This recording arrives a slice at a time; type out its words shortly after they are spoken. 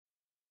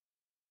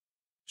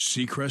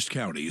Seacrest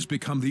County has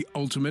become the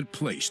ultimate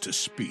place to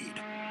speed,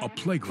 a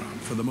playground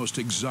for the most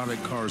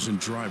exotic cars and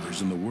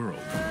drivers in the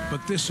world.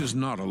 But this is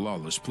not a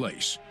lawless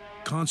place.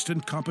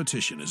 Constant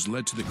competition has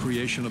led to the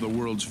creation of the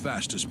world's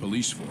fastest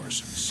police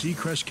force,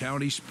 Seacrest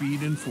County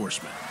Speed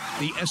Enforcement.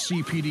 The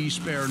SCPD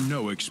spare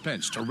no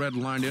expense to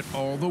redline it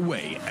all the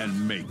way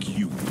and make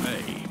you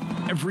pay.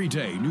 Every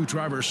day, new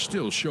drivers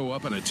still show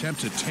up and attempt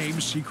to tame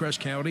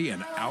Seacrest County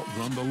and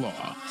outrun the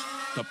law.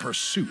 The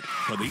pursuit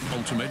for the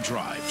ultimate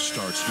drive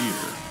starts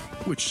here.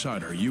 Which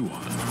side are you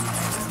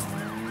on?